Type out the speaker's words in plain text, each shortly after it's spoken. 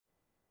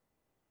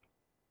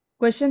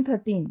Question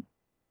 13.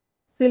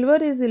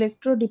 Silver is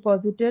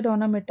electrodeposited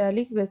on a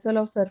metallic vessel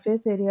of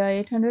surface area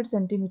 800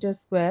 cm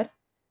square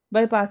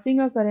by passing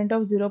a current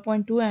of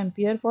 0.2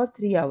 ampere for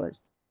 3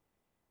 hours.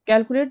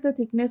 Calculate the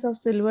thickness of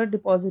silver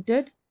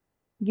deposited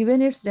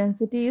given its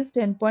density is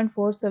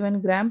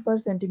 10.47 gram per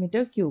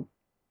centimeter cube.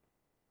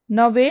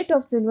 Now weight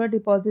of silver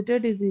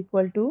deposited is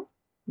equal to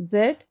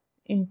Z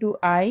into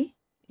I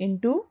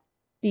into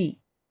T.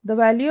 The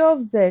value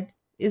of Z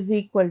is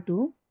equal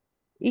to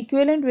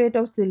equivalent weight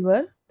of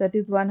silver, that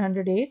is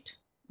 108,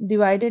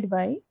 divided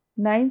by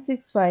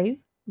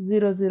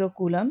 96500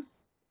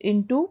 coulombs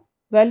into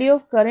value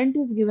of current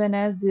is given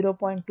as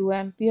 0.2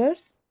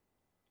 amperes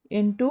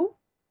into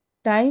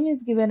time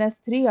is given as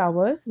 3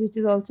 hours, which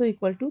is also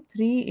equal to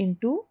 3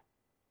 into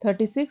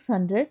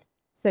 3600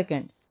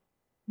 seconds.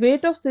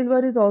 Weight of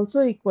silver is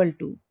also equal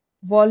to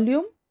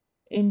volume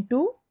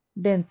into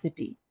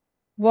density.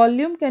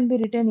 Volume can be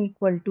written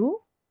equal to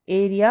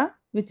area,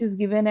 which is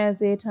given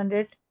as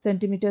 800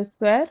 centimeters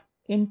square,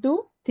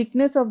 into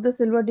thickness of the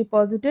silver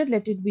deposited,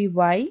 let it be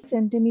Y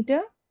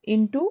centimeter,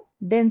 into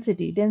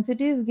density.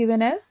 Density is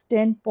given as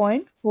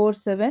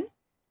 10.47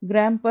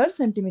 gram per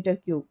centimeter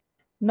cube.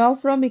 Now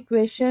from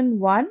equation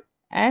 1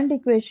 and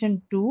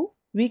equation 2,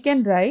 we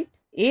can write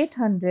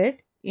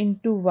 800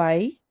 into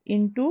Y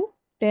into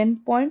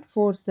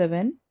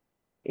 10.47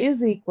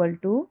 is equal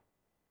to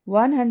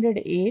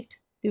 108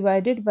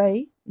 divided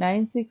by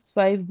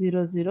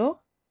 96500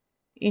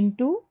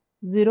 into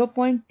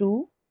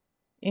 0.2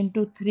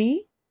 into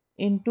 3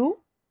 into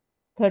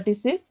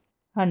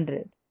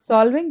 3600.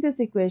 Solving this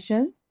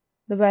equation,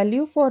 the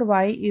value for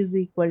Y is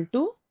equal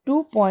to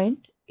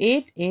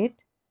 2.88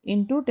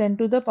 into 10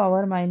 to the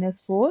power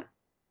minus 4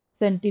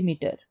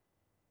 centimeter.